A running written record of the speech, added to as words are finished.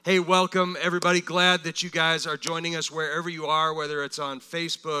Hey, welcome everybody. Glad that you guys are joining us wherever you are, whether it's on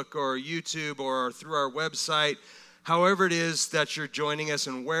Facebook or YouTube or through our website. However it is that you're joining us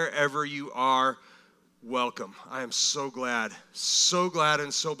and wherever you are, welcome. I am so glad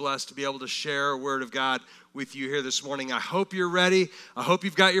and so blessed to be able to share a word of God with you here this morning. I hope you're ready. I hope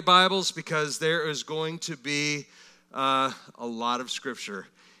you've got your Bibles because there is going to be a lot of scripture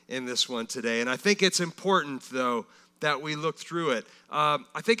in this one today. And I think it's important, though, that we look through it. I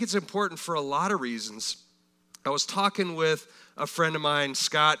think it's important for a lot of reasons. I was talking with a friend of mine,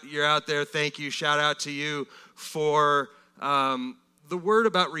 Scott, you're out there, thank you, shout out to you for the word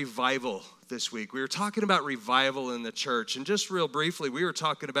about revival this week. We were talking about revival in the church, and just real briefly, we were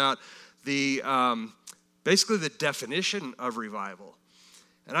talking about the basically the definition of revival.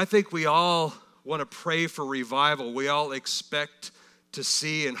 And I think we all want to pray for revival. We all expect to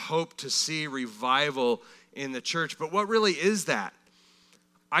see and hope to see revival in the church. But what really is that?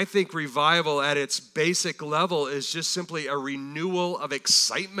 I think revival at its basic level is just simply a renewal of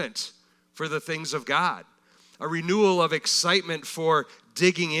excitement for the things of God. A renewal of excitement for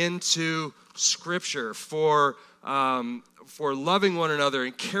digging into Scripture, for loving one another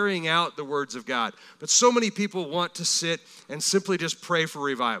and carrying out the words of God. But so many people want to sit and simply just pray for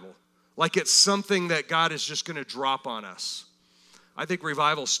revival, like it's something that God is just going to drop on us. I think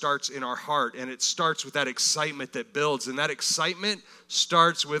revival starts in our heart, and it starts with that excitement that builds. And that excitement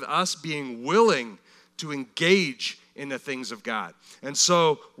starts with us being willing to engage in the things of God. And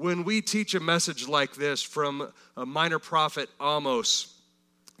so when we teach a message like this from a minor prophet, Amos,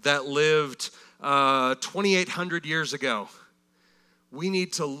 that lived 2,800 years ago, we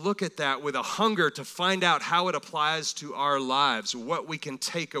need to look at that with a hunger to find out how it applies to our lives, what we can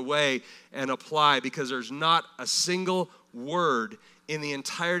take away and apply, because there's not a single word in the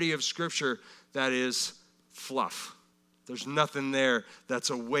entirety of Scripture that is fluff. There's nothing there that's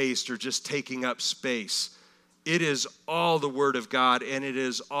a waste or just taking up space. It is all the Word of God, and it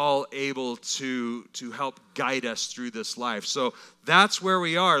is all able to help guide us through this life. So that's where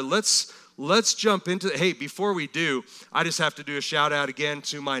we are. Let's jump into it. Hey, before we do, I just have to do a shout out again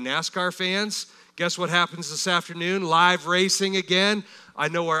to my NASCAR fans. Guess what happens this afternoon? Live racing again. I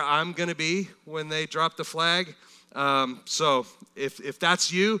know where I'm going to be when they drop the flag. So if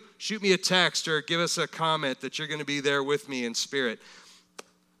that's you, shoot me a text or give us a comment that you're going to be there with me in spirit.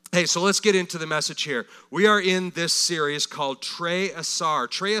 Hey, so let's get into the message here. We are in this series called Trei Asar.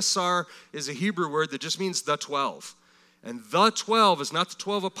 Trei Asar is a Hebrew word that just means the 12. And the 12 is not the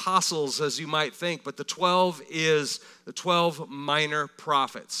 12 apostles as you might think, but the 12 is the 12 minor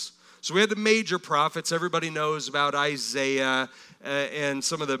prophets. So we had the major prophets. Everybody knows about Isaiah and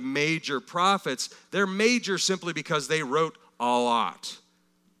some of the major prophets. They're major simply because they wrote a lot.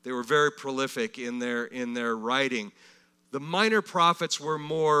 They were very prolific in their writing. The minor prophets were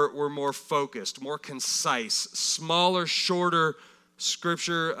more focused, more concise, smaller, shorter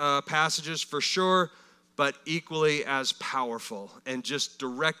scripture passages for sure, but equally as powerful and just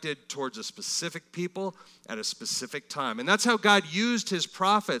directed towards a specific people at a specific time. And that's how God used his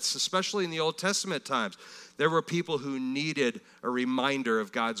prophets, especially in the Old Testament times. There were people who needed a reminder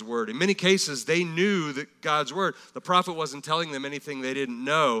of God's word. In many cases, they knew that God's word. The prophet wasn't telling them anything they didn't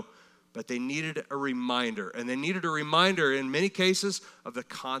know, but they needed a reminder. And they needed a reminder, in many cases, of the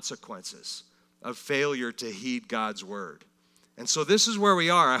consequences of failure to heed God's word. And so this is where we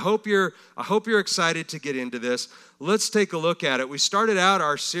are. I hope you're excited to get into this. Let's take a look at it. We started out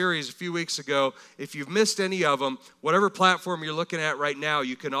our series a few weeks ago. If you've missed any of them, whatever platform you're looking at right now,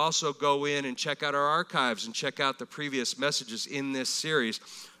 you can also go in and check out our archives and check out the previous messages in this series.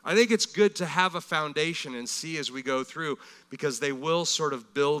 I think it's good to have a foundation and see as we go through, because they will sort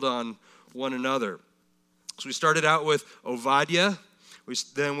of build on one another. So we started out with Obadiah.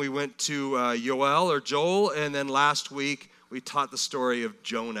 Then we went to Joel, and then last week we taught the story of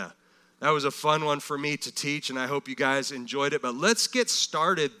Jonah. That was a fun one for me to teach, and I hope you guys enjoyed it. But let's get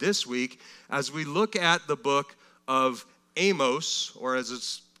started this week as we look at the book of Amos, or as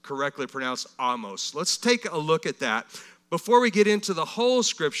it's correctly pronounced, Amos. Let's take a look at that. Before we get into the whole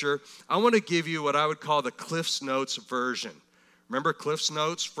scripture, I want to give you what I would call the Cliff's Notes version. Remember Cliff's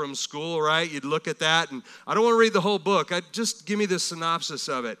Notes from school, right? You'd look at that, and I don't want to read the whole book. Just give me the synopsis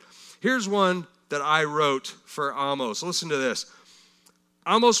of it. Here's one that I wrote for Amos. Listen to this.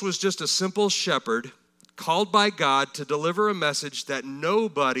 Amos was just a simple shepherd called by God to deliver a message that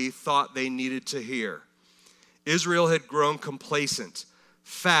nobody thought they needed to hear. Israel had grown complacent,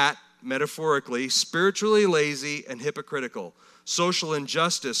 fat, metaphorically, spiritually lazy, and hypocritical. Social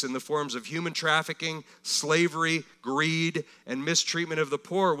injustice in the forms of human trafficking, slavery, greed, and mistreatment of the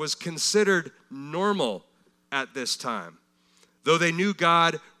poor was considered normal at this time. Though they knew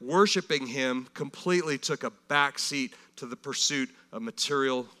God, worshiping him completely took a backseat to the pursuit of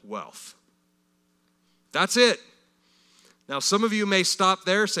material wealth. That's it. Now, some of you may stop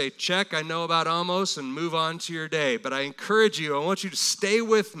there, say, check, I know about Amos, and move on to your day. But I encourage you, I want you to stay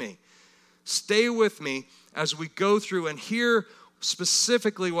with me. Stay with me as we go through and hear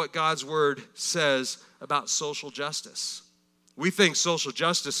specifically what God's word says about social justice. We think social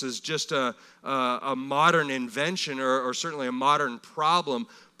justice is just a modern invention or certainly a modern problem,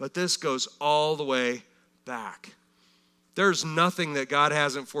 but this goes all the way back. There's nothing that God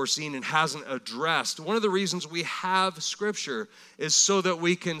hasn't foreseen and hasn't addressed. One of the reasons we have Scripture is so that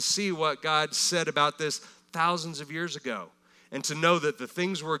we can see what God said about this thousands of years ago, and to know that the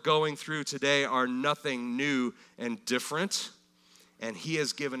things we're going through today are nothing new and different, and he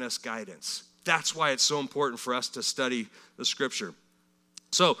has given us guidance. That's why it's so important for us to study the Scripture.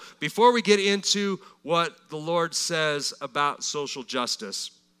 So, before we get into what the Lord says about social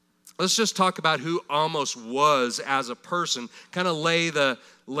justice, let's just talk about who Amos was as a person, kind of lay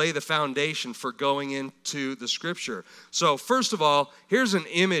the foundation for going into the Scripture. So, first of all, here's an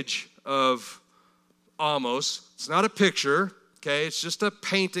image of Amos. It's not a picture, okay? It's just a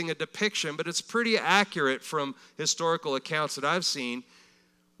painting, a depiction, but it's pretty accurate from historical accounts that I've seen.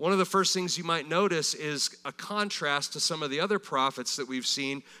 One of the first things you might notice is a contrast to some of the other prophets that we've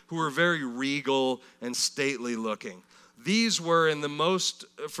seen who were very regal and stately looking. These were,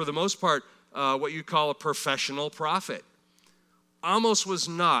 for the most part, what you call a professional prophet. Amos was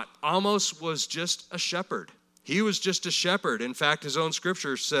not. Amos was just a shepherd. He was just a shepherd. In fact, his own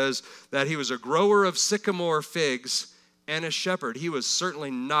scripture says that he was a grower of sycamore figs and a shepherd. He was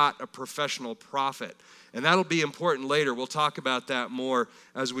certainly not a professional prophet. And that'll be important later. We'll talk about that more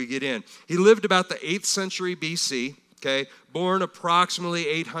as we get in. He lived about the 8th century BC, okay? Born approximately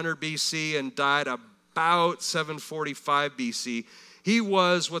 800 BC and died about 745 BC. He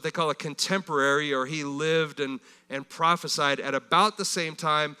was what they call a contemporary, or he lived and prophesied at about the same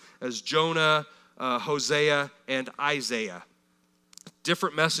time as Jonah, Hosea, and Isaiah.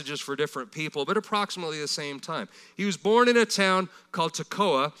 Different messages for different people, but approximately the same time. He was born in a town called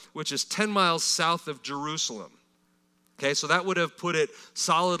Tekoa, which is 10 miles south of Jerusalem. Okay, so that would have put it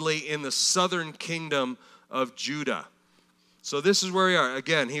solidly in the southern kingdom of Judah. So this is where we are.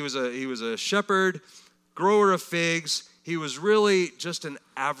 Again, he was a shepherd, grower of figs. He was really just an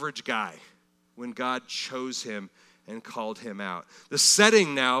average guy when God chose him and called him out. The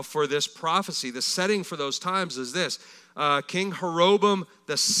setting now for this prophecy, the setting for those times is this. King Jeroboam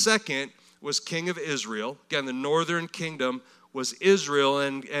II was king of Israel. Again, the northern kingdom was Israel,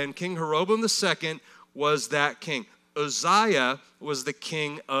 and King Jeroboam II was that king. Uzziah was the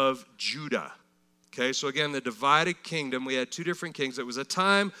king of Judah. Okay, so again, the divided kingdom, we had two different kings. It was a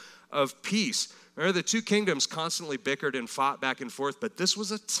time of peace. Remember, the two kingdoms constantly bickered and fought back and forth, but this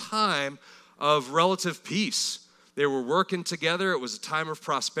was a time of relative peace. They were working together. It was a time of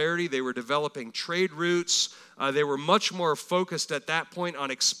prosperity. They were developing trade routes. They were much more focused at that point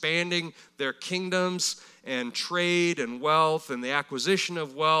on expanding their kingdoms and trade and wealth and the acquisition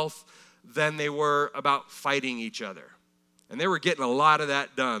of wealth than they were about fighting each other. And they were getting a lot of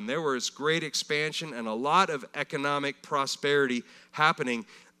that done. There was great expansion and a lot of economic prosperity happening,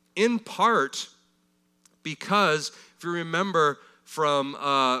 in part because, if you remember from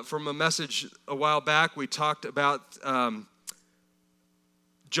a message a while back, we talked about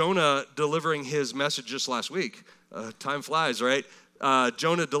Jonah delivering his message just last week. Time flies, right?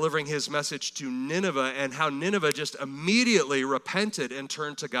 Jonah delivering his message to Nineveh, and how Nineveh just immediately repented and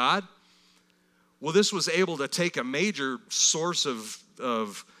turned to God. Well, this was able to take a major source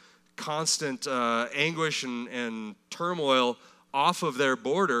of constant anguish and turmoil off of their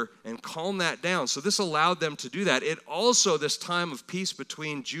border and calm that down. So this allowed them to do that. It also, this time of peace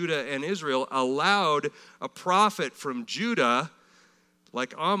between Judah and Israel, allowed a prophet from Judah,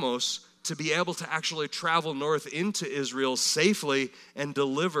 like Amos, to be able to actually travel north into Israel safely and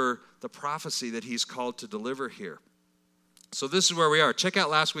deliver the prophecy that he's called to deliver here. So this is where we are. Check out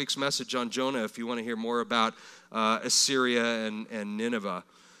last week's message on Jonah if you want to hear more about Assyria and Nineveh.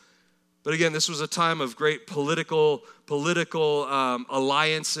 But again, this was a time of great political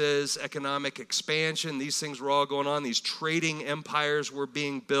alliances, economic expansion. These things were all going on. These trading empires were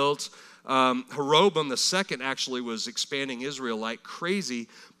being built. Jeroboam II actually was expanding Israel like crazy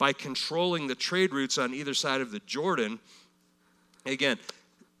by controlling the trade routes on either side of the Jordan. Again,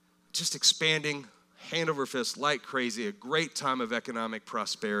 just expanding hand over fist like crazy, a great time of economic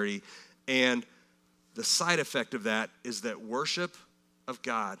prosperity. And the side effect of that is that worship of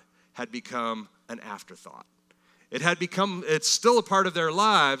God had become an afterthought. It's still a part of their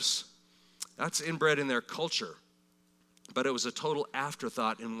lives. That's inbred in their culture. but it was a total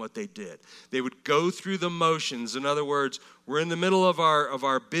afterthought in what they did. They would go through the motions. In other words, we're in the middle of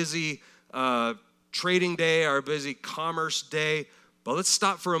our busy trading day, our busy commerce day, but let's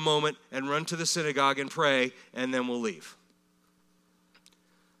stop for a moment and run to the synagogue and pray, and then we'll leave.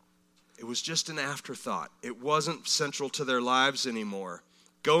 It was just an afterthought. It wasn't central to their lives anymore.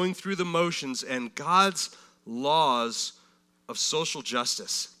 Going through the motions and God's laws of social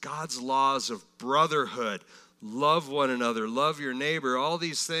justice, God's laws of brotherhood, love one another, love your neighbor, all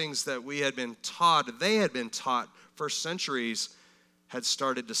these things that we had been taught, they had been taught for centuries, had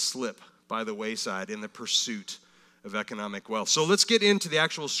started to slip by the wayside in the pursuit of economic wealth. So let's get into the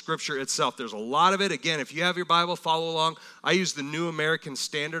actual scripture itself. There's a lot of it. Again, if you have your Bible, follow along. I use the New American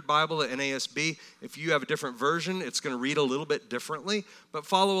Standard Bible, the NASB. If you have a different version, it's going to read a little bit differently, but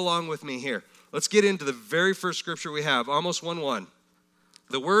follow along with me here. Let's get into the very first scripture we have, Amos 1:1.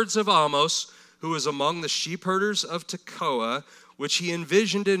 The words of Amos, who was among the sheepherders of Tekoa, which he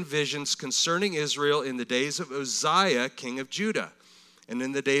envisioned in visions concerning Israel in the days of Uzziah, king of Judah, and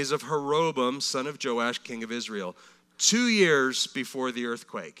in the days of Jeroboam, son of Joash, king of Israel, 2 years before the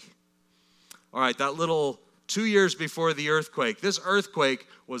earthquake. All right, that little 2 years before the earthquake. This earthquake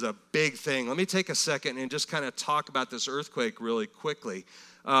was a big thing. Let me take a second and just kind of talk about this earthquake really quickly.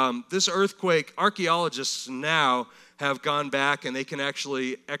 This earthquake, archaeologists now have gone back and they can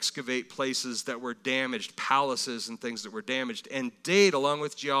actually excavate places that were damaged, palaces and things that were damaged, and date, along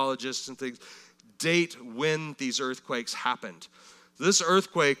with geologists and things, date when these earthquakes happened. This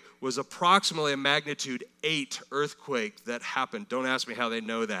earthquake was approximately a magnitude 8 earthquake that happened. Don't ask me how they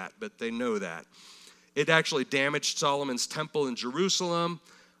know that, but they know that. It actually damaged Solomon's temple in Jerusalem.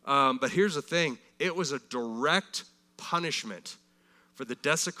 But here's the thing. It was a direct punishment for the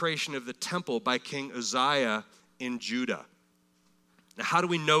desecration of the temple by King Uzziah in Judah. Now, how do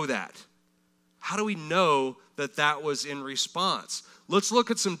we know that? How do we know that that was in response? Let's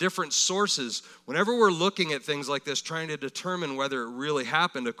look at some different sources. Whenever we're looking at things like this, trying to determine whether it really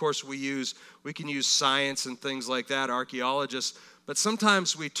happened, of course we can use science and things like that, archaeologists, but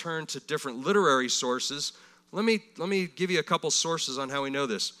sometimes we turn to different literary sources. Let me give you a couple sources on how we know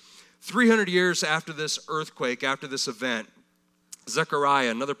this. 300 years after this earthquake, after this event,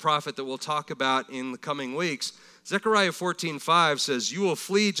 Zechariah, another prophet that we'll talk about in the coming weeks, Zechariah 14:5 says, "You will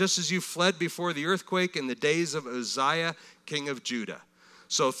flee just as you fled before the earthquake in the days of Uzziah, king of Judah."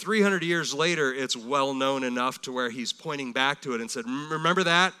 So 300 years later, it's well known enough to where he's pointing back to it and said, remember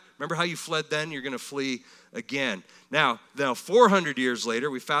that? Remember how you fled then? You're going to flee again. Now 400 years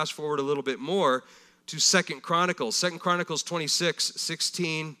later, we fast forward a little bit more to 2 Chronicles. 2 Chronicles 26,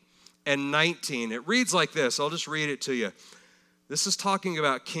 16, and 19. It reads like this. I'll just read it to you. This is talking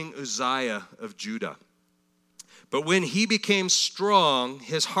about King Uzziah of Judah. "But when he became strong,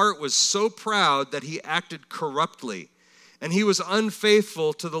 his heart was so proud that he acted corruptly, and he was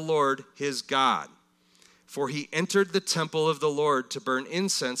unfaithful to the Lord his God. For he entered the temple of the Lord to burn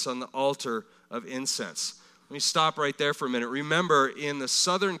incense on the altar of incense." Let me stop right there for a minute. Remember, in the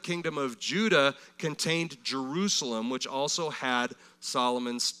southern kingdom of Judah contained Jerusalem, which also had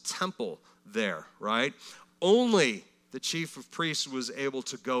Solomon's temple there, right? Only the chief of priests was able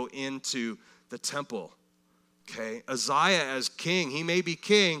to go into the temple. Okay, Uzziah as king, he may be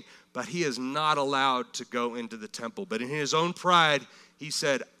king, but he is not allowed to go into the temple. But in his own pride, he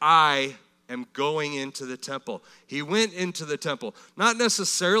said, I am going into the temple. He went into the temple, not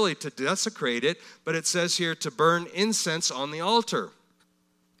necessarily to desecrate it, but it says here to burn incense on the altar.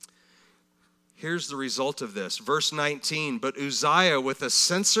 Here's the result of this. Verse 19, "But Uzziah with a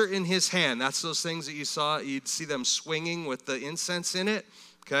censer in his hand," that's those things that you'd see them swinging with the incense in it,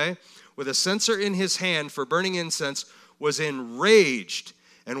 okay? "With a censer in his hand for burning incense, was enraged.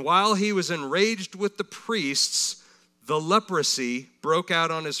 And while he was enraged with the priests, the leprosy broke out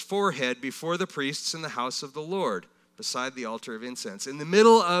on his forehead before the priests in the house of the Lord, beside the altar of incense." In the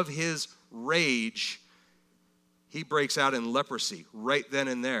middle of his rage, he breaks out in leprosy right then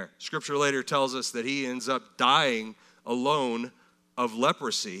and there. Scripture later tells us that he ends up dying alone of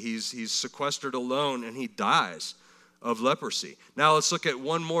leprosy. He's sequestered alone and he dies of leprosy. Now let's look at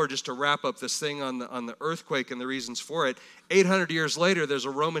one more just to wrap up this thing on the earthquake and the reasons for it. 800 years later, there's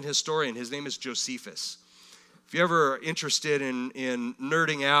a Roman historian. His name is Josephus. If you're ever interested in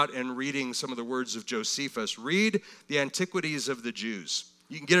nerding out and reading some of the words of Josephus, read the Antiquities of the Jews.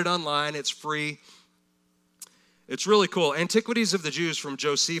 You can get it online. It's free. It's really cool. Antiquities of the Jews from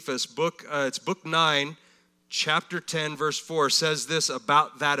Josephus, it's book 9, chapter 10, verse 4, says this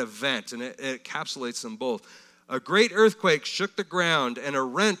about that event, and it encapsulates them both. "A great earthquake shook the ground, and a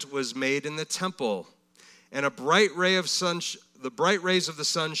rent was made in the temple, and the bright rays of the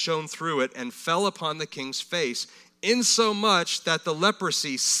sun shone through it and fell upon the king's face. insomuch that the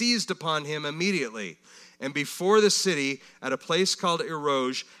leprosy seized upon him immediately. And before the city, at a place called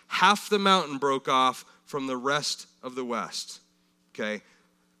Eroge, half the mountain broke off from the rest of the west. Okay?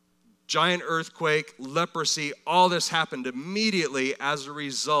 Giant earthquake, leprosy, all this happened immediately as a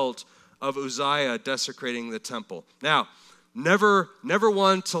result of Uzziah desecrating the temple. Now, never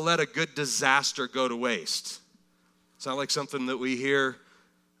one to let a good disaster go to waste. Sound like something that we hear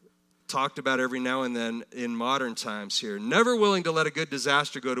talked about every now and then in modern times here. Never willing to let a good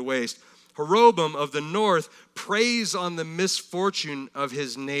disaster go to waste. Jeroboam of the north preys on the misfortune of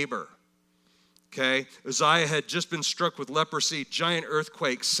his neighbor. Okay, Uzziah had just been struck with leprosy, giant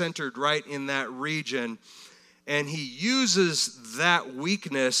earthquake centered right in that region, and he uses that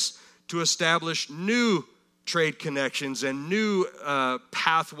weakness to establish new trade connections and new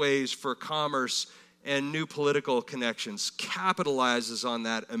pathways for commerce and new political connections. Capitalizes on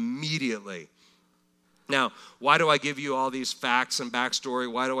that immediately. Now, why do I give you all these facts and backstory?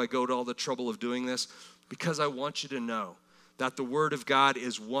 Why do I go to all the trouble of doing this? Because I want you to know that the Word of God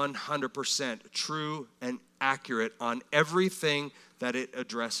is 100% true and accurate on everything that it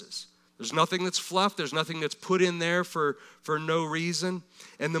addresses. There's nothing that's fluff. There's nothing that's put in there for no reason.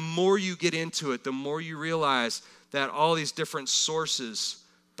 And the more you get into it, the more you realize that all these different sources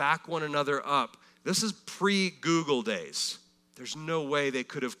back one another up. This is pre-Google days. There's no way they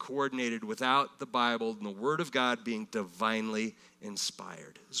could have coordinated without the Bible and the Word of God being divinely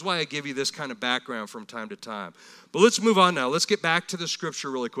inspired. This is why I give you this kind of background from time to time. But let's move on now. Let's get back to the scripture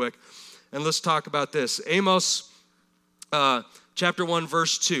really quick, and let's talk about this. Amos chapter 1,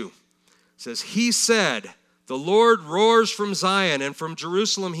 verse 2 says, "He said, the Lord roars from Zion, and from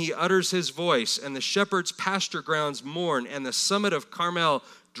Jerusalem he utters his voice, and the shepherd's pasture grounds mourn, and the summit of Carmel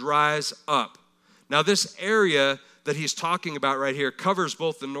dries up." Now this area that he's talking about right here covers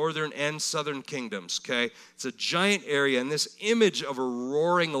both the northern and southern kingdoms, okay? It's a giant area, and this image of a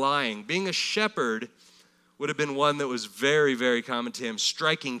roaring lion, being a shepherd, would have been one that was very, very common to him,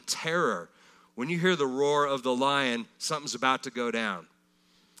 striking terror. When you hear the roar of the lion, something's about to go down.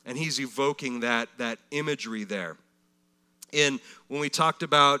 And he's evoking that imagery there. When we talked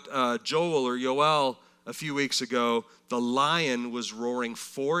about Joel or Yoel a few weeks ago, the lion was roaring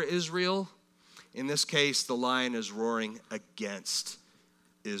for Israel. In this case, the lion is roaring against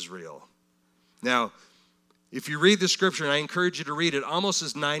Israel. Now, if you read the scripture, and I encourage you to read it, almost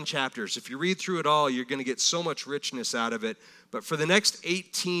as 9 chapters. If you read through it all, you're going to get so much richness out of it. But for the next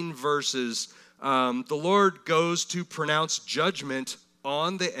 18 verses, the Lord goes to pronounce judgment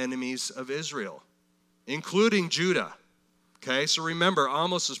on the enemies of Israel, including Judah. Okay, so remember,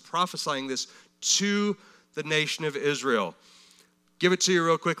 Amos is prophesying this to the nation of Israel. Give it to you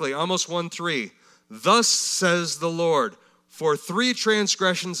real quickly. Amos 1:3. "Thus says the Lord, for 3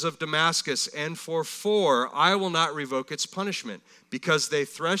 transgressions of Damascus, and for 4 I will not revoke its punishment, because they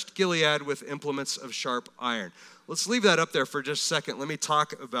threshed Gilead with implements of sharp iron." Let's leave that up there for just a second. Let me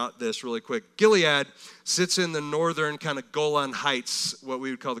talk about this really quick. Gilead sits in the northern kind of Golan Heights, what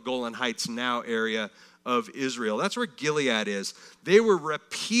we would call the Golan Heights now area of Israel. That's where Gilead is. They were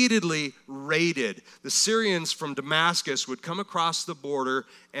repeatedly raided. The Syrians from Damascus would come across the border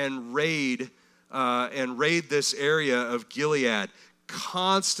and raid this area of Gilead,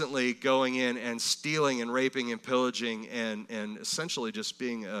 constantly going in and stealing and raping and pillaging and essentially just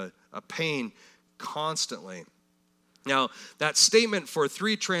being a pain constantly. Now, that statement for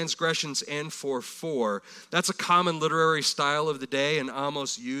 3 transgressions and for 4, that's a common literary style of the day, and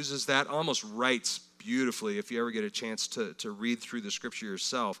Amos uses that. Amos writes beautifully if you ever get a chance to read through the scripture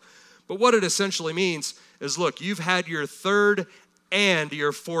yourself. But what it essentially means is, look, you've had your 3rd and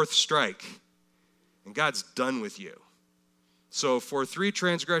your 4th strike, and God's done with you. So for 3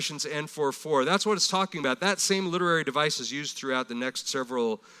 transgressions and for 4, that's what it's talking about. That same literary device is used throughout the next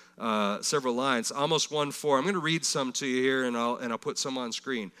several lines. Amos 1:4. I'm going to read some to you here, and I'll put some on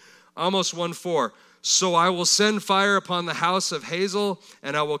screen. Amos 1:4. "So I will send fire upon the house of Hazael,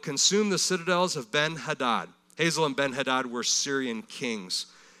 and I will consume the citadels of Ben-Hadad." Hazael and Ben-Hadad were Syrian kings.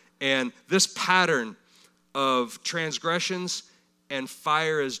 And this pattern of transgressions and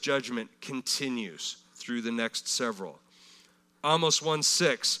fire as judgment continues through the next several. Amos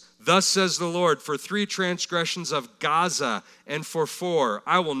 1:6. "Thus says the Lord, for 3 transgressions of Gaza, and for 4,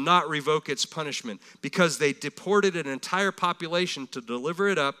 I will not revoke its punishment, because they deported an entire population to deliver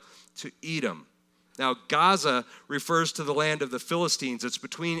it up to Edom." Now, Gaza refers to the land of the Philistines. It's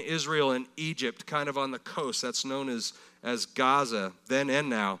between Israel and Egypt, kind of on the coast. That's known as Gaza, then and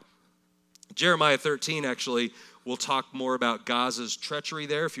now. Jeremiah 13, actually, we'll talk more about Gaza's treachery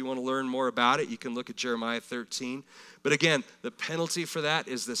there. If you want to learn more about it, you can look at Jeremiah 13. But again, the penalty for that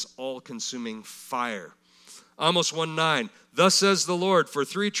is this all-consuming fire. Amos 1:9, thus says the Lord, for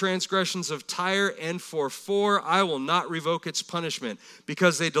 3 transgressions of Tyre and for 4 I will not revoke its punishment,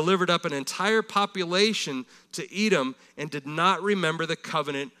 because they delivered up an entire population to Edom and did not remember the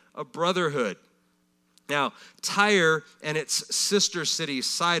covenant of brotherhood. Now, Tyre and its sister city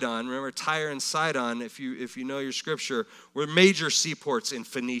Sidon, remember Tyre and Sidon, if you know your scripture, were major seaports in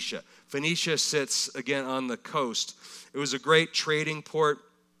Phoenicia. Phoenicia sits, again, on the coast. It was a great trading port.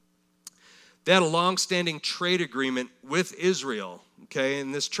 They had a long-standing trade agreement with Israel, okay?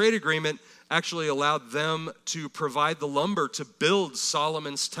 And this trade agreement actually allowed them to provide the lumber to build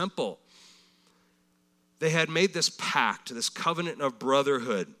Solomon's temple. They had made this pact, this covenant of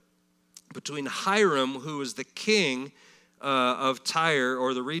brotherhood between Hiram, who was the king of Tyre,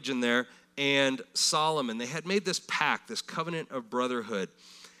 or the region there, and Solomon. They had made this pact, this covenant of brotherhood.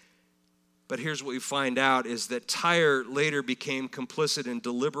 But here's what we find out is that Tyre later became complicit in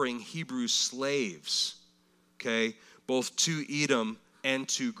delivering Hebrew slaves, okay, both to Edom and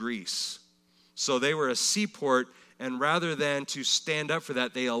to Greece. So they were a seaport, and rather than to stand up for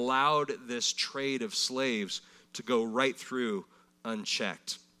that, they allowed this trade of slaves to go right through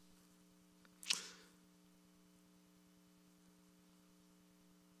unchecked.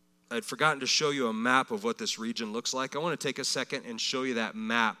 I'd forgotten to show you a map of what this region looks like. I want to take a second and show you that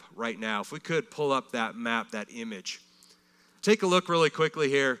map right now. If we could pull up that map, that image. Take a look really quickly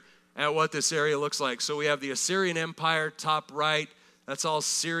here at what this area looks like. So we have the Assyrian Empire, top right. That's all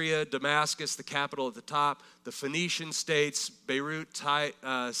Syria, Damascus, the capital at the top. The Phoenician states, Beirut,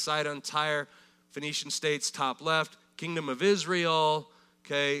 Sidon, Tyre, Phoenician states, top left. Kingdom of Israel,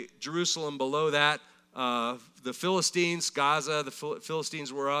 okay, Jerusalem below that. The Philistines, Gaza, the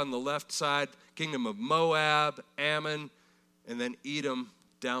Philistines were on the left side. Kingdom of Moab, Ammon, and then Edom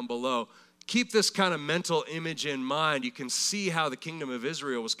down below. Keep this kind of mental image in mind. You can see how the kingdom of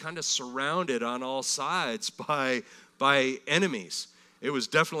Israel was kind of surrounded on all sides by enemies. It was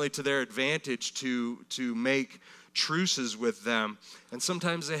definitely to their advantage to make truces with them. And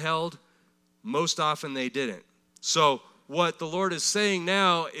sometimes they held, most often they didn't. So what the Lord is saying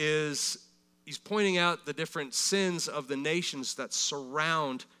now is He's pointing out the different sins of the nations that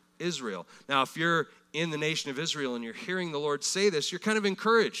surround Israel. Now, if you're in the nation of Israel and you're hearing the Lord say this, you're kind of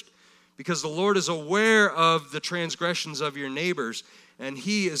encouraged because the Lord is aware of the transgressions of your neighbors, and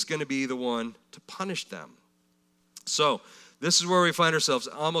He is going to be the one to punish them. So, this is where we find ourselves,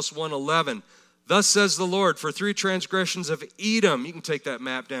 Amos 1:11. Thus says the Lord, for 3 transgressions of Edom, you can take that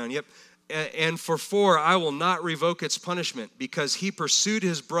map down, yep, and for 4 I will not revoke its punishment, because he pursued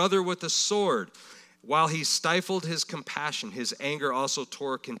his brother with a sword. While he stifled his compassion, his anger also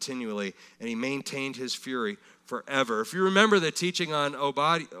tore continually, and he maintained his fury forever. If you remember the teaching on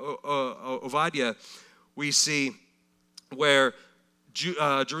Obadiah, we see where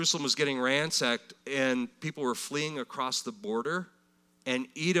Jerusalem was getting ransacked and people were fleeing across the border, and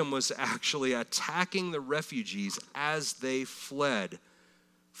Edom was actually attacking the refugees as they fled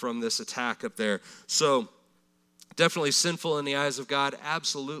from this attack up there. So definitely sinful in the eyes of God,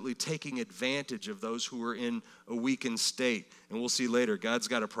 absolutely taking advantage of those who were in a weakened state. And we'll see later, God's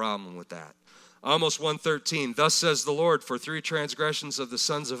got a problem with that. Amos 1:13, thus says the Lord, for 3 transgressions of the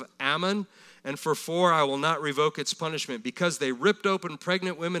sons of Ammon, and for 4 I will not revoke its punishment, because they ripped open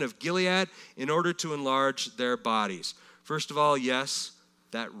pregnant women of Gilead in order to enlarge their bodies. First of all, yes,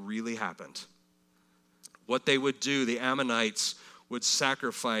 that really happened. What they would do, the Ammonites would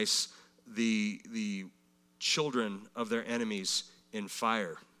sacrifice the children of their enemies in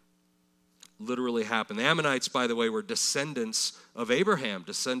fire. Literally happened. The Ammonites, by the way, were descendants of Abraham,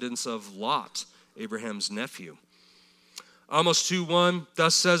 descendants of Lot, Abraham's nephew. Amos 2:1,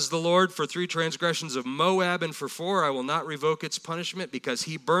 thus says the Lord, for 3 transgressions of Moab, and for 4 I will not revoke its punishment, because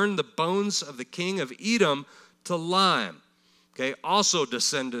he burned the bones of the king of Edom to lime. Okay, also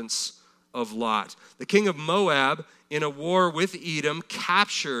descendants of Lot. The king of Moab, in a war with Edom,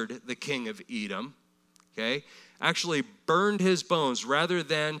 captured the king of Edom, okay, actually burned his bones rather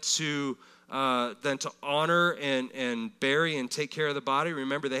than to honor and bury and take care of the body.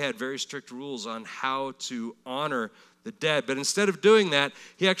 Remember, they had very strict rules on how to honor the dead. But instead of doing that,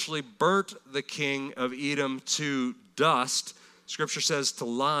 he actually burnt the king of Edom to dust. Scripture says to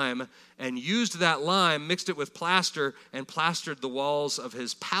lime, and used that lime, mixed it with plaster, and plastered the walls of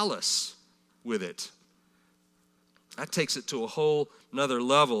his palace with it. That takes it to a whole nother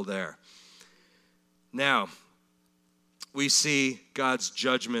level there. Now, we see God's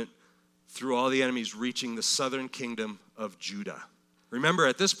judgment through all the enemies reaching the southern kingdom of Judah. Remember,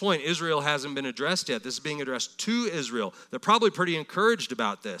 at this point, Israel hasn't been addressed yet. This is being addressed to Israel. They're probably pretty encouraged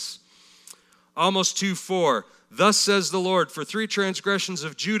about this. Amos 2:4, thus says the Lord, for 3 transgressions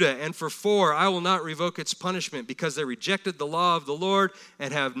of Judah, and for 4 I will not revoke its punishment, because they rejected the law of the Lord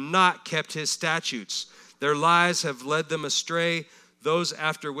and have not kept his statutes. Their lies have led them astray, those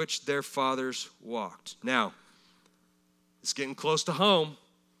after which their fathers walked. Now, it's getting close to home,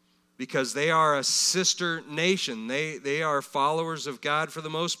 because they are a sister nation. They are followers of God for the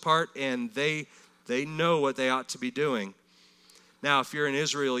most part, and they know what they ought to be doing. Now, if you're in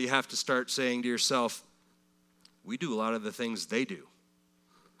Israel, you have to start saying to yourself, we do a lot of the things they do.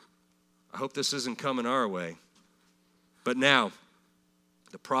 I hope this isn't coming our way. But now,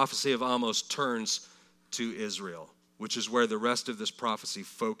 the prophecy of Amos turns to Israel, which is where the rest of this prophecy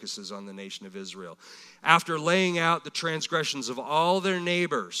focuses on the nation of Israel. After laying out the transgressions of all their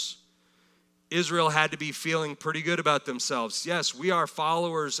neighbors, Israel had to be feeling pretty good about themselves. Yes, we are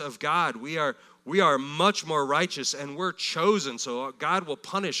followers of God. We are much more righteous, and we're chosen, so God will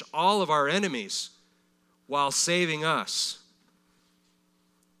punish all of our enemies while saving us.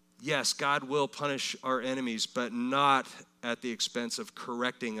 Yes, God will punish our enemies, but not at the expense of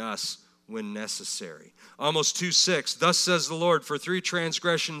correcting us when necessary. Amos 2:6, thus says the Lord, for 3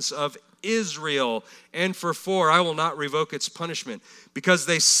 transgressions of Israel, and for 4 I will not revoke its punishment, because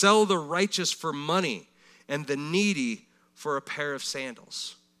they sell the righteous for money and the needy for a pair of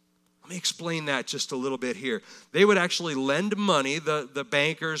sandals. Let me explain that just a little bit here. They would actually lend money, the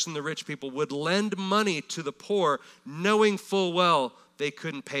bankers and the rich people would lend money to the poor, knowing full well they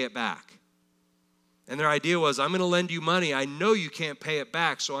couldn't pay it back. And their idea was, I'm going to lend you money. I know you can't pay it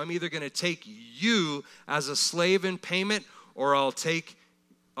back, so I'm either going to take you as a slave in payment, or I'll take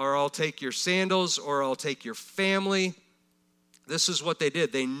your sandals, or I'll take your family. This is what they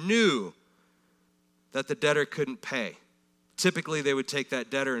did. They knew that the debtor couldn't pay. Typically, they would take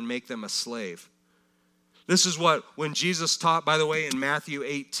that debtor and make them a slave. This is what, when Jesus taught, by the way, in Matthew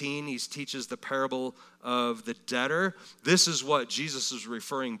 18, he teaches the parable of the debtor. This is what Jesus is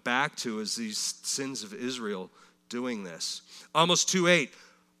referring back to as these sins of Israel doing this. Amos 2:8,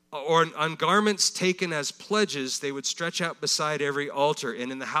 or on garments taken as pledges, they would stretch out beside every altar,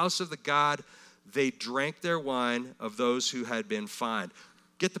 and in the house of the God, they drank their wine of those who had been fined.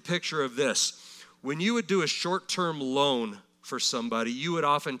 Get the picture of this. When you would do a short-term loan for somebody, you would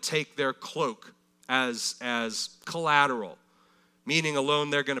often take their cloak as collateral, meaning a loan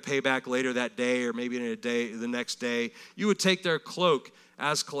they're going to pay back later that day, or maybe the next day. You would take their cloak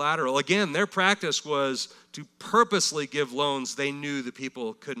as collateral. Again, their practice was to purposely give loans they knew the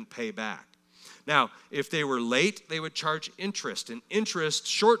people couldn't pay back. Now, if they were late, they would charge interest. And interest,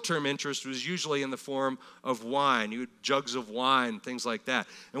 short-term interest, was usually in the form of wine, jugs of wine, things like that.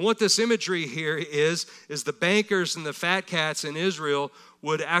 And what this imagery here is the bankers and the fat cats in Israel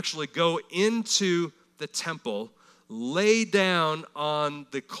would actually go into the temple, lay down on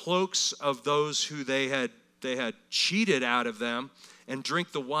the cloaks of those who they had cheated out of them, and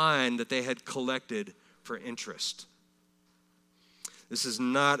drink the wine that they had collected for interest. This is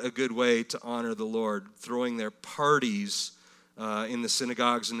not a good way to honor the Lord, throwing their parties in the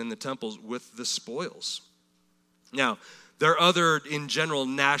synagogues and in the temples with the spoils. Now, their other, in general,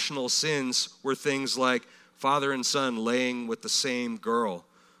 national sins were things like father and son laying with the same girl,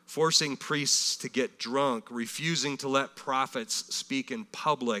 forcing priests to get drunk, refusing to let prophets speak in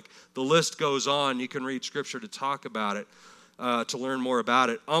public. The list goes on. You can read Scripture to talk about it, to learn more about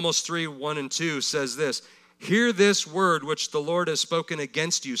it. Amos 3:1-2 says this, hear this word which the Lord has spoken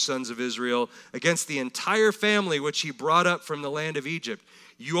against you, sons of Israel, against the entire family which he brought up from the land of Egypt.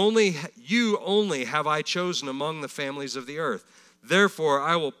 You only have I chosen among the families of the earth. Therefore,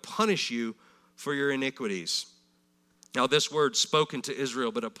 I will punish you for your iniquities. Now, this word spoken to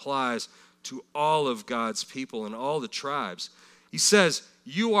Israel, but applies to all of God's people and all the tribes. He says,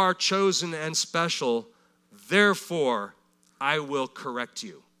 you are chosen and special, therefore I will correct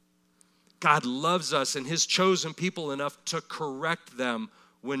you. God loves us and his chosen people enough to correct them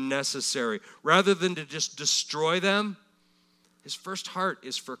when necessary. Rather than to just destroy them, his first heart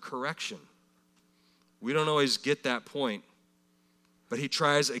is for correction. We don't always get that point, but he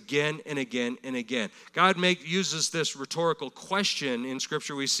tries again and again and again. God uses this rhetorical question in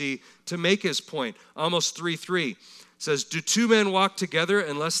Scripture we see to make his point. Amos 3:3 says, do 2 men walk together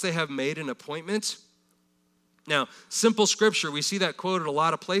unless they have made an appointment? Now, simple Scripture, we see that quoted a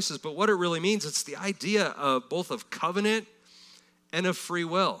lot of places, but what it really means, it's the idea of both of covenant and of free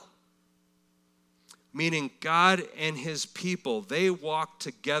will. Meaning God and his people, they walk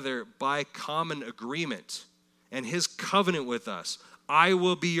together by common agreement and his covenant with us. I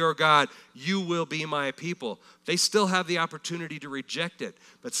will be your God, you will be my people. They still have the opportunity to reject it,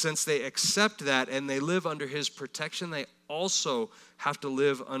 but since they accept that and they live under his protection, they also have to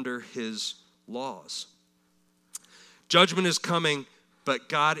live under his laws. Judgment is coming, but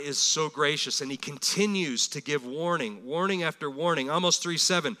God is so gracious, and he continues to give warning after warning. Amos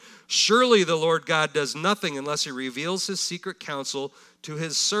 3:7, surely the Lord God does nothing unless he reveals his secret counsel to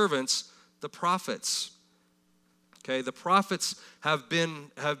his servants, the prophets. Okay, the prophets have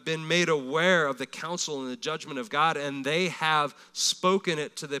been made aware of the counsel and the judgment of God, and they have spoken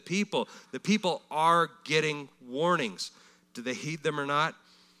it to the people. The people are getting warnings. Do they heed them or not?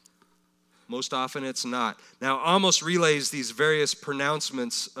 Most often it's not. Now, Amos relays these various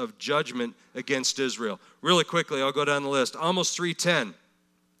pronouncements of judgment against Israel. Really quickly, I'll go down the list. Amos 3:10,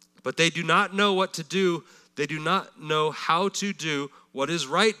 but they do not know what to do. They do not know how to do what is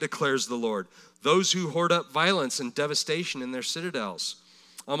right, declares the Lord. Those who hoard up violence and devastation in their citadels.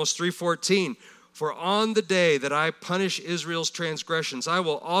 Amos 3:14, for on the day that I punish Israel's transgressions, I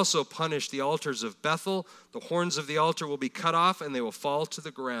will also punish the altars of Bethel. The horns of the altar will be cut off, and they will fall to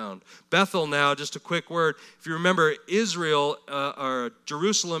the ground. Bethel now, just a quick word. If you remember, Israel, or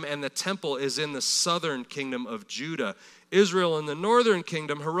Jerusalem and the temple is in the southern kingdom of Judah. Israel in the northern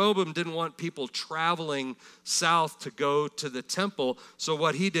kingdom, Rehoboam didn't want people traveling south to go to the temple. So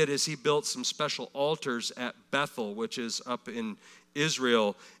what he did is he built some special altars at Bethel, which is up in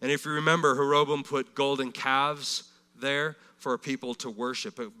Israel. And if you remember, Rehoboam put golden calves there for people to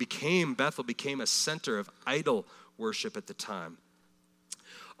worship. Bethel became a center of idol worship at the time.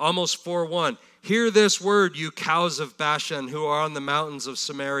 Amos 4:1, hear this word, you cows of Bashan, who are on the mountains of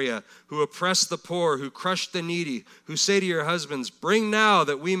Samaria, who oppress the poor, who crush the needy, who say to your husbands, bring now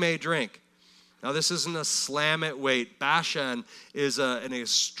that we may drink. Now, this isn't a slam it wait. Bashan is an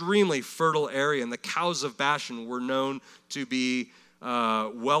extremely fertile area, and the cows of Bashan were known to be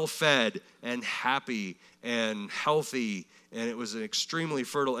well-fed and happy and healthy, and it was an extremely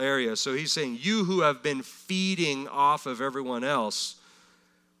fertile area. So he's saying, you who have been feeding off of everyone else,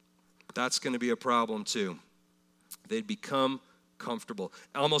 that's going to be a problem too. They'd become comfortable.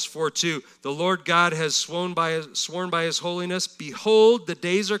 Amos 4:2, the Lord God has sworn by his holiness, behold, the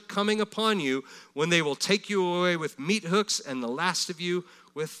days are coming upon you when they will take you away with meat hooks and the last of you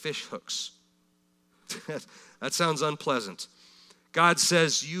with fish hooks. That sounds unpleasant. God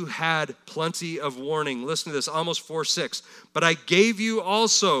says you had plenty of warning. Listen to this, Amos 4:6. But I gave you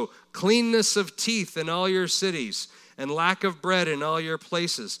also cleanness of teeth in all your cities and lack of bread in all your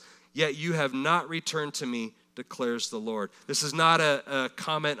places. Yet you have not returned to me, declares the Lord. This is not a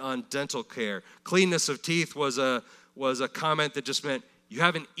comment on dental care. Cleanness of teeth was a comment that just meant you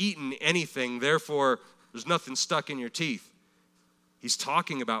haven't eaten anything, therefore there's nothing stuck in your teeth. He's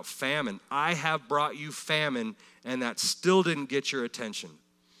talking about famine. I have brought you famine, and that still didn't get your attention.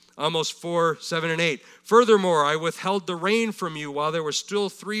 Amos 4:7-8. Furthermore, I withheld the rain from you while there were still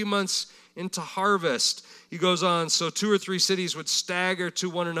 3 months into harvest. He goes on, so 2 or 3 cities would stagger to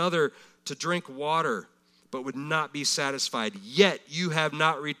one another to drink water, but would not be satisfied. Yet you have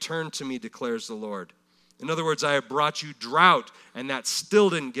not returned to me, declares the Lord. In other words, I have brought you drought, and that still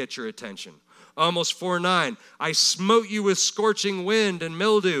didn't get your attention. Amos 4:9, I smote you with scorching wind and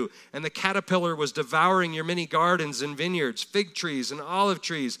mildew, and the caterpillar was devouring your many gardens and vineyards, fig trees and olive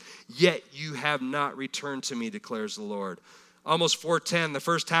trees, yet you have not returned to me, declares the Lord. Amos 4:10, the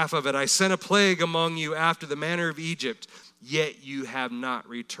first half of it, I sent a plague among you after the manner of Egypt, yet you have not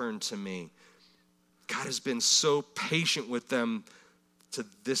returned to me. God has been so patient with them to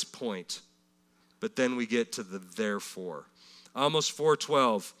this point, but then we get to the therefore. Amos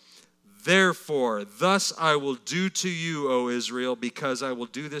 4:12, therefore, thus I will do to you, O Israel, because I will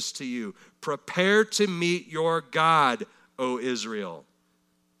do this to you. Prepare to meet your God, O Israel.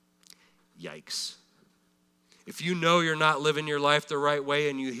 Yikes. If you know you're not living your life the right way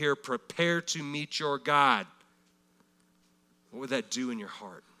and you hear prepare to meet your God, what would that do in your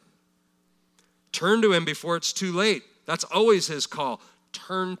heart? Turn to him before it's too late. That's always his call.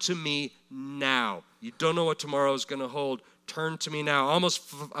 Turn to me now. You don't know what tomorrow is going to hold. Turn to me now. Amos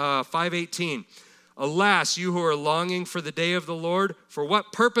 5:18. Alas, you who are longing for the day of the Lord, for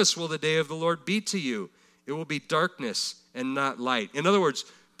what purpose will the day of the Lord be to you? It will be darkness and not light. In other words,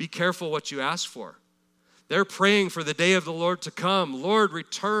 be careful what you ask for. They're praying for the day of the Lord to come. Lord,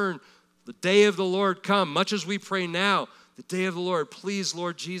 return. The day of the Lord come. Much as we pray now, the day of the Lord, please,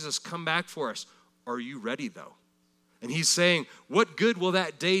 Lord Jesus, come back for us. Are you ready, though? And he's saying, what good will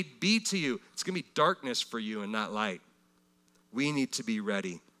that day be to you? It's going to be darkness for you and not light. We need to be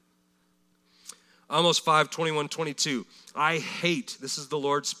ready. Amos 5:21-22. I hate, this is the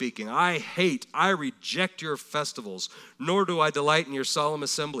Lord speaking, I reject your festivals, nor do I delight in your solemn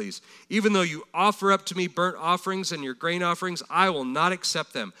assemblies. Even though you offer up to me burnt offerings and your grain offerings, I will not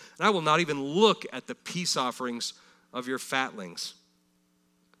accept them. And I will not even look at the peace offerings of your fatlings.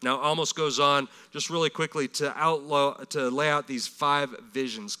 Now, Amos goes on just really quickly to lay out these 5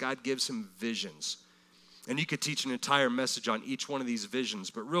 visions. God gives him visions. And you could teach an entire message on each one of these visions.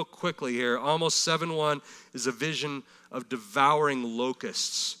 But real quickly here, Amos 7:1 is a vision of devouring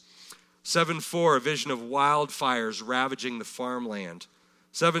locusts. 7:4, a vision of wildfires ravaging the farmland.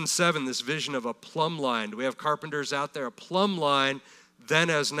 7:7, this vision of a plumb line. Do we have carpenters out there? A plumb line, then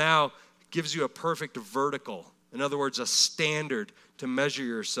as now, gives you a perfect vertical. In other words, a standard to measure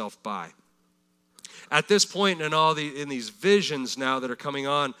yourself by. At this point in these visions now that are coming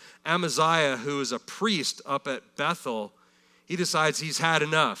on, Amaziah, who is a priest up at Bethel, he decides he's had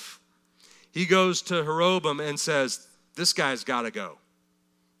enough. He goes to Jeroboam and says, this guy's got to go.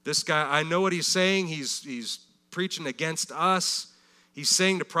 This guy, I know what he's saying. He's preaching against us. He's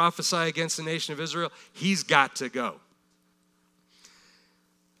saying to prophesy against the nation of Israel. He's got to go.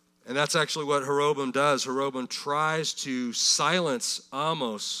 And that's actually what Jeroboam does. Jeroboam tries to silence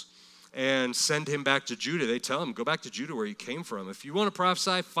Amos and send him back to Judah. They tell him, go back to Judah where you came from. If you want to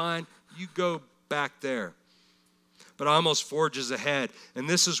prophesy, fine, you go back there. But Amos forges ahead. And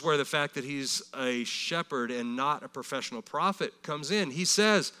this is where the fact that he's a shepherd and not a professional prophet comes in. He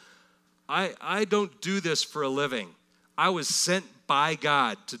says, I don't do this for a living. I was sent by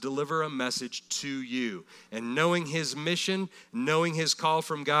God to deliver a message to you. And knowing his mission, knowing his call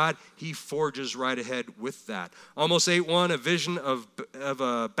from God, he forges right ahead with that. Amos 8:1, a vision of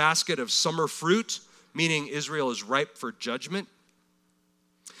a basket of summer fruit, meaning Israel is ripe for judgment.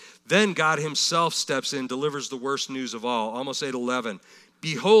 Then God himself steps in, delivers the worst news of all. Amos 8:11,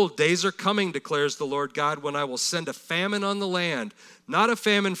 behold, days are coming, declares the Lord God, when I will send a famine on the land, not a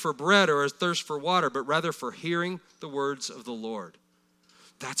famine for bread or a thirst for water, but rather for hearing the words of the Lord.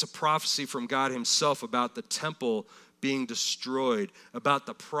 That's a prophecy from God himself about the temple being destroyed, about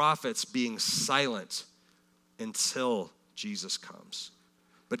the prophets being silent until Jesus comes.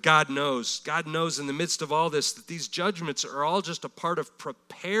 But God knows in the midst of all this that these judgments are all just a part of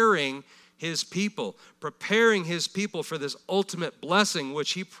preparing his people for this ultimate blessing,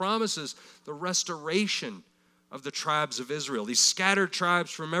 which he promises the restoration of the tribes of Israel. These scattered tribes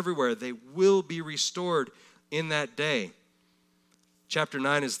from everywhere, they will be restored in that day. Chapter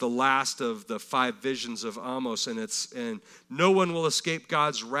 9 is the last of the 5 visions of Amos, and no one will escape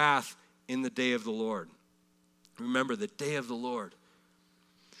God's wrath in the day of the Lord. Remember, the day of the Lord.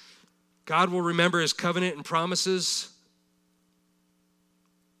 God will remember his covenant and promises.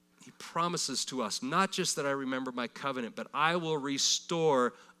 He promises to us, not just that I remember my covenant, but I will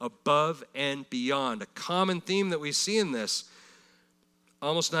restore above and beyond. A common theme that we see in this.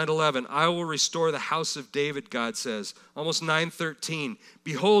 Amos 9:11, I will restore the house of David, God says. Amos 9:13,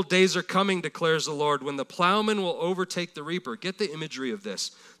 behold, days are coming, declares the Lord, when the plowman will overtake the reaper. Get the imagery of this.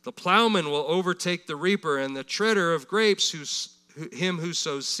 The plowman will overtake the reaper, and the treader of grapes him who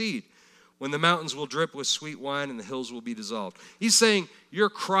sows seed. When the mountains will drip with sweet wine and the hills will be dissolved. He's saying your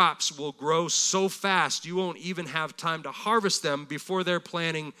crops will grow so fast you won't even have time to harvest them before they're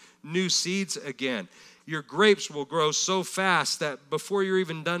planting new seeds again. Your grapes will grow so fast that before you're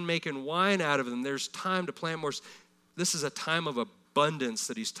even done making wine out of them, there's time to plant more. This is a time of abundance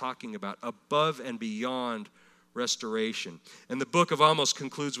that he's talking about, above and beyond restoration. And the book of Amos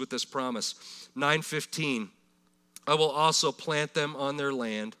concludes with this promise. 9:15, I will also plant them on their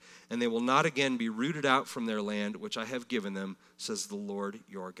land, and they will not again be rooted out from their land, which I have given them, says the Lord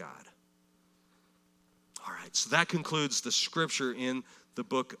your God. All right, so that concludes the scripture in the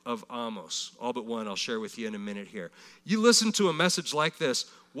book of Amos. All but one I'll share with you in a minute here. You listen to a message like this,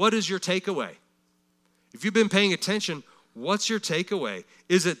 what is your takeaway? If you've been paying attention, what's your takeaway?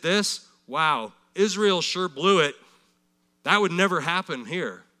 Is it this? Wow, Israel sure blew it. That would never happen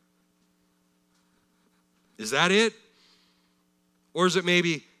here. Is that it? Or is it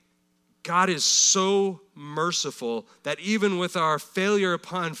maybe God is so merciful that even with our failure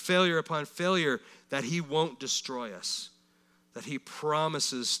upon failure upon failure, that he won't destroy us? That he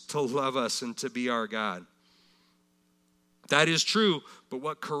promises to love us and to be our God. That is true, but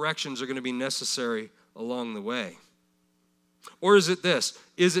what corrections are going to be necessary along the way? Or is it this?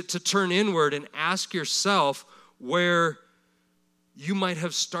 Is it to turn inward and ask yourself where you might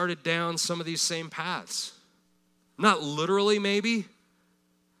have started down some of these same paths? Not literally maybe,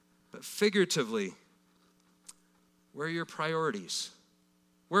 but figuratively. Where are your priorities?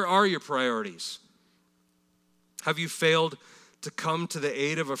 Where are your priorities? Have you failed to come to the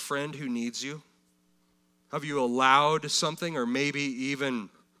aid of a friend who needs you? Have you allowed something, or maybe even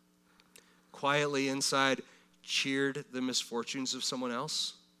quietly inside cheered the misfortunes of someone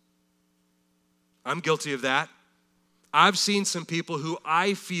else? I'm guilty of that. I've seen some people who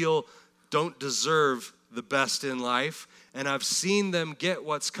I feel don't deserve the best in life, and I've seen them get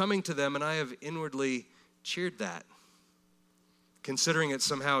what's coming to them, and I have inwardly cheered that, considering it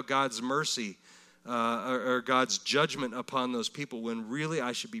somehow God's mercy or God's judgment upon those people, when really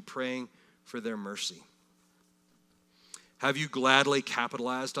I should be praying for their mercy. Have you gladly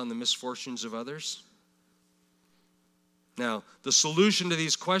capitalized on the misfortunes of others? Now, the solution to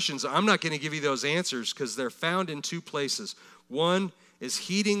these questions, I'm not going to give you those answers because they're found in two places. One is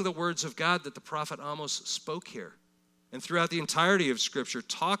heeding the words of God that the prophet Amos spoke here and throughout the entirety of Scripture,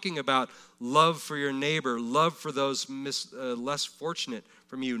 talking about love for your neighbor, love for those less fortunate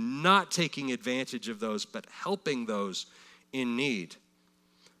from you, not taking advantage of those, but helping those in need.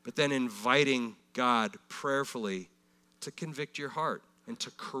 But then inviting God prayerfully to convict your heart and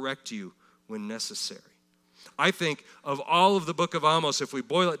to correct you when necessary. I think of all of the book of Amos, if we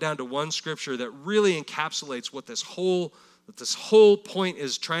boil it down to one scripture that really encapsulates what this whole point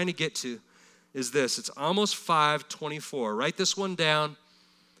is trying to get to, is this. It's Amos 5:24. Write this one down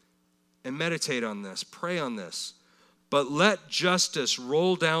and meditate on this. Pray on this. But let justice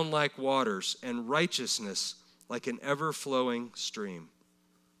roll down like waters and righteousness like an ever-flowing stream.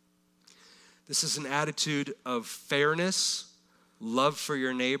 This is an attitude of fairness, love for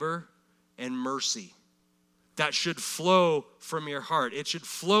your neighbor, and mercy. That should flow from your heart. It should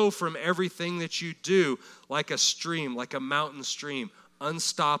flow from everything that you do like a stream, like a mountain stream,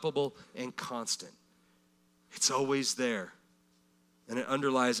 unstoppable and constant. It's always there, and it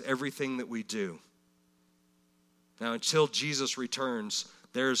underlies everything that we do. Now, until Jesus returns,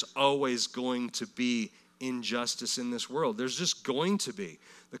 there's always going to be injustice in this world. There's just going to be.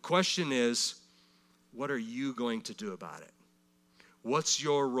 The question is, what are you going to do about it? What's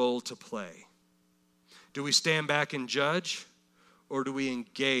your role to play? Do we stand back and judge, or do we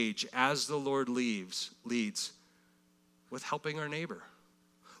engage as the Lord leads with helping our neighbor,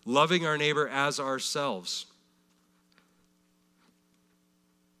 loving our neighbor as ourselves?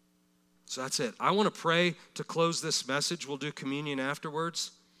 So that's it. I want to pray to close this message. We'll do communion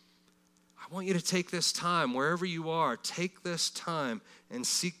afterwards. I want you to take this time, wherever you are, take this time and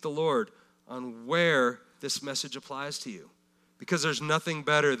seek the Lord on where this message applies to you. Because there's nothing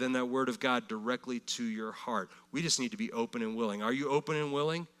better than that word of God directly to your heart. We just need to be open and willing. Are you open and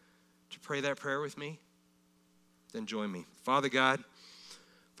willing to pray that prayer with me? Then join me. Father God,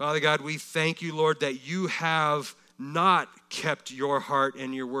 we thank you, Lord, that you have not kept your heart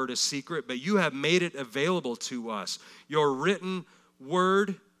and your word a secret, but you have made it available to us. Your written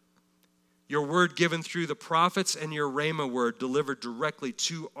word, your word given through the prophets, and your Rhema word delivered directly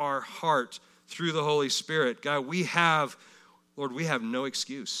to our heart through the Holy Spirit. God, Lord, we have no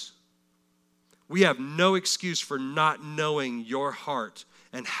excuse. We have no excuse for not knowing your heart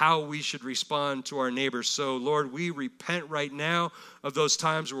and how we should respond to our neighbors. So, Lord, we repent right now of those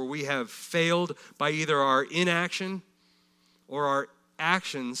times where we have failed by either our inaction or our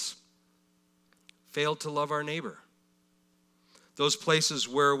actions failed to love our neighbor. Those places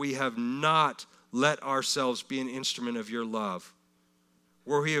where we have not let ourselves be an instrument of your love,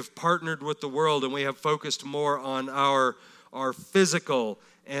 where we have partnered with the world and we have focused more on our physical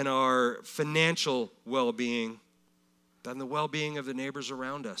and our financial well-being than the well-being of the neighbors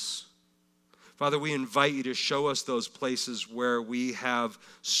around us. Father, we invite you to show us those places where we have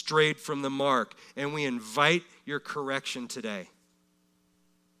strayed from the mark, and we invite your correction today.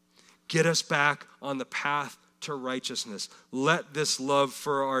 Get us back on the path to righteousness. Let this love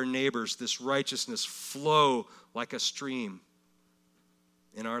for our neighbors, this righteousness, flow like a stream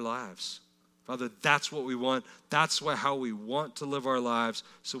in our lives. Father, that's what we want. That's how we want to live our lives.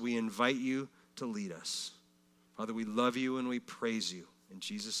 So we invite you to lead us. Father, we love you and we praise you. In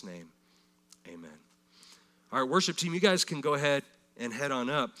Jesus' name, amen. All right, worship team, you guys can go ahead and head on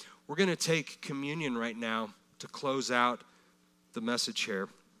up. We're going to take communion right now to close out the message here.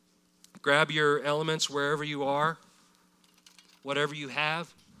 Grab your elements wherever you are, whatever you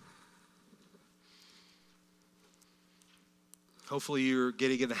have. Hopefully you're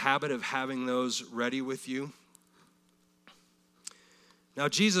getting in the habit of having those ready with you. Now,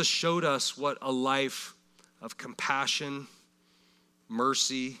 Jesus showed us what a life of compassion,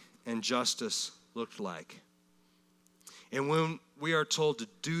 mercy, and justice looked like. And when we are told to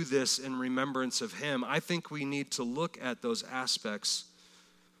do this in remembrance of him, I think we need to look at those aspects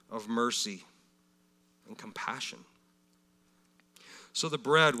of mercy and compassion. So the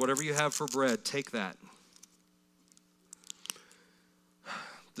bread, whatever you have for bread, take that.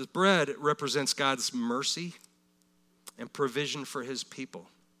 The bread represents God's mercy and provision for his people.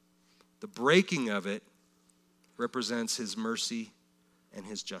 The breaking of it represents his mercy and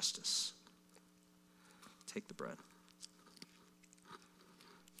his justice. Take the bread.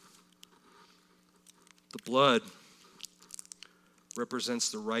 blood represents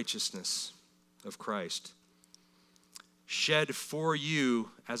the righteousness of Christ, shed for you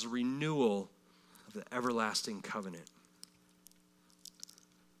as a renewal of the everlasting covenant.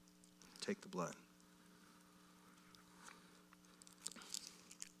 Take the blood.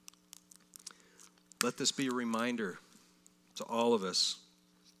 Let this be a reminder to all of us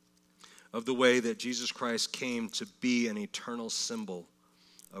of the way that Jesus Christ came to be an eternal symbol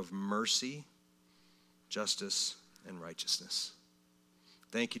of mercy, justice, and righteousness.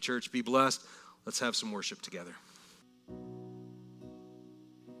 Thank you, church. Be blessed. Let's have some worship together.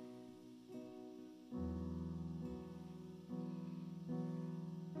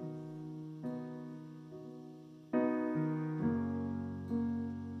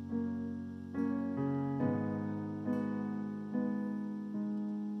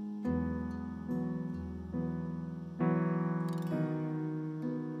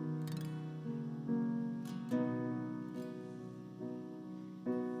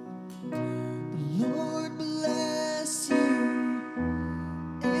 Lord bless you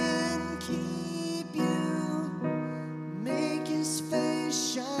and keep you, make his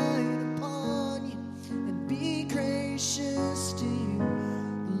face shine upon you and be gracious to you.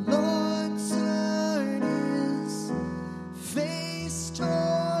 The Lord turn his face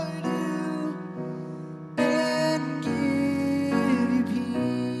toward you and give you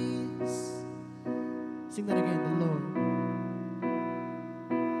peace. Sing that again, the Lord.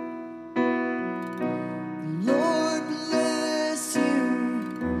 Lord bless you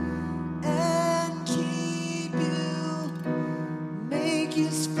and keep you, make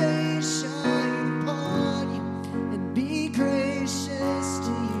his face shine upon you and be gracious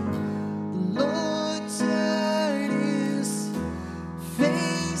to you. The Lord turn his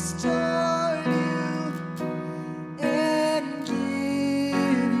face toward you and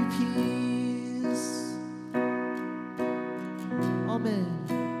give you peace. Amen.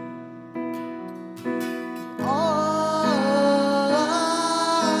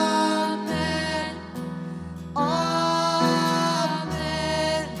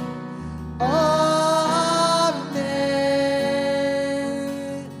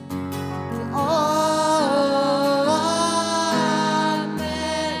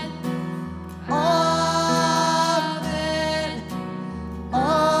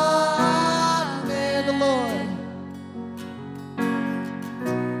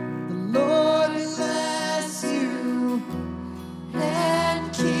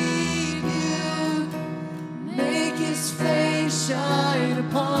 Shine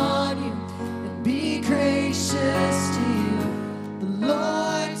upon you and be gracious to you. The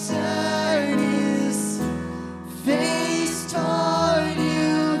Lord turn his face toward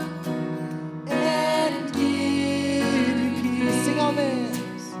you and give you peace. Sing amen.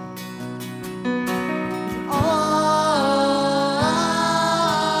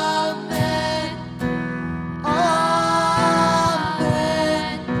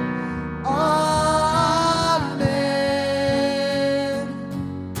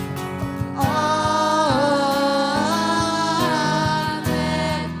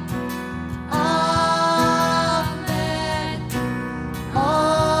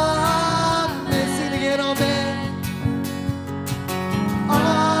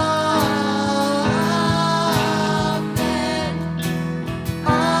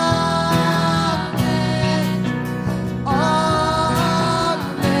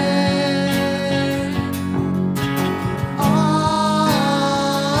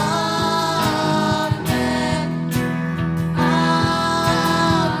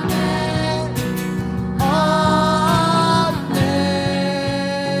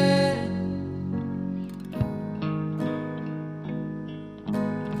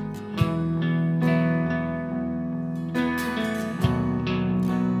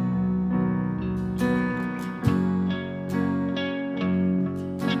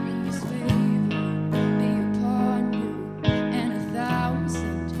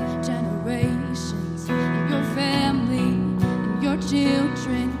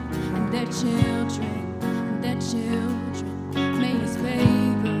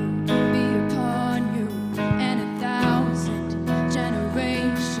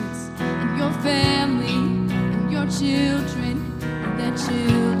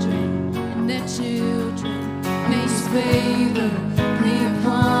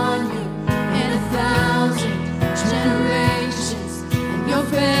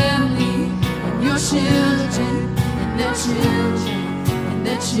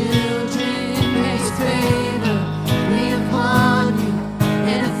 Children, may his favor be